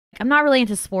I'm not really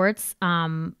into sports,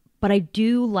 but I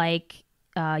do like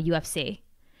UFC.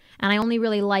 And I only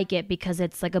really like it because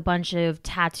it's like a bunch of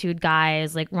tattooed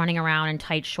guys like running around in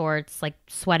tight shorts, like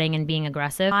sweating and being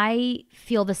aggressive. I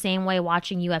feel the same way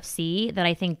watching UFC that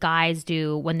I think guys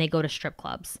do when they go to strip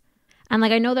clubs. And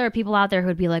like I know there are people out there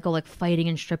who'd be like, oh, like fighting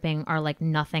and stripping are like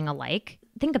nothing alike.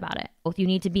 Think about it. Both you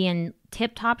need to be in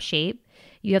tip top shape.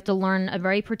 You have to learn a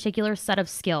very particular set of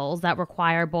skills that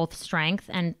require both strength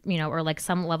and, or like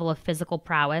some level of physical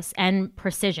prowess and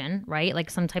precision, right? Like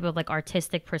some type of like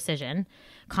artistic precision.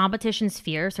 Competition's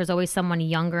fierce. There's always someone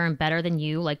younger and better than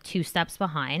you, like two steps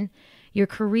behind. Your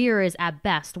career is at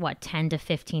best, what, 10 to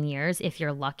 15 years if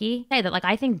you're lucky. Hey, that like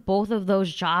I think both of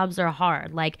those jobs are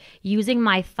hard. Like using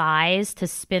my thighs to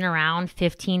spin around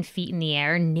 15 feet in the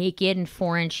air naked in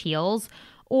 4-inch heels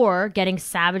or getting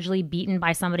savagely beaten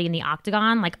by somebody in the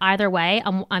octagon. Like either way,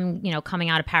 I'm coming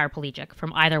out a paraplegic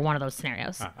from either one of those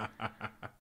scenarios.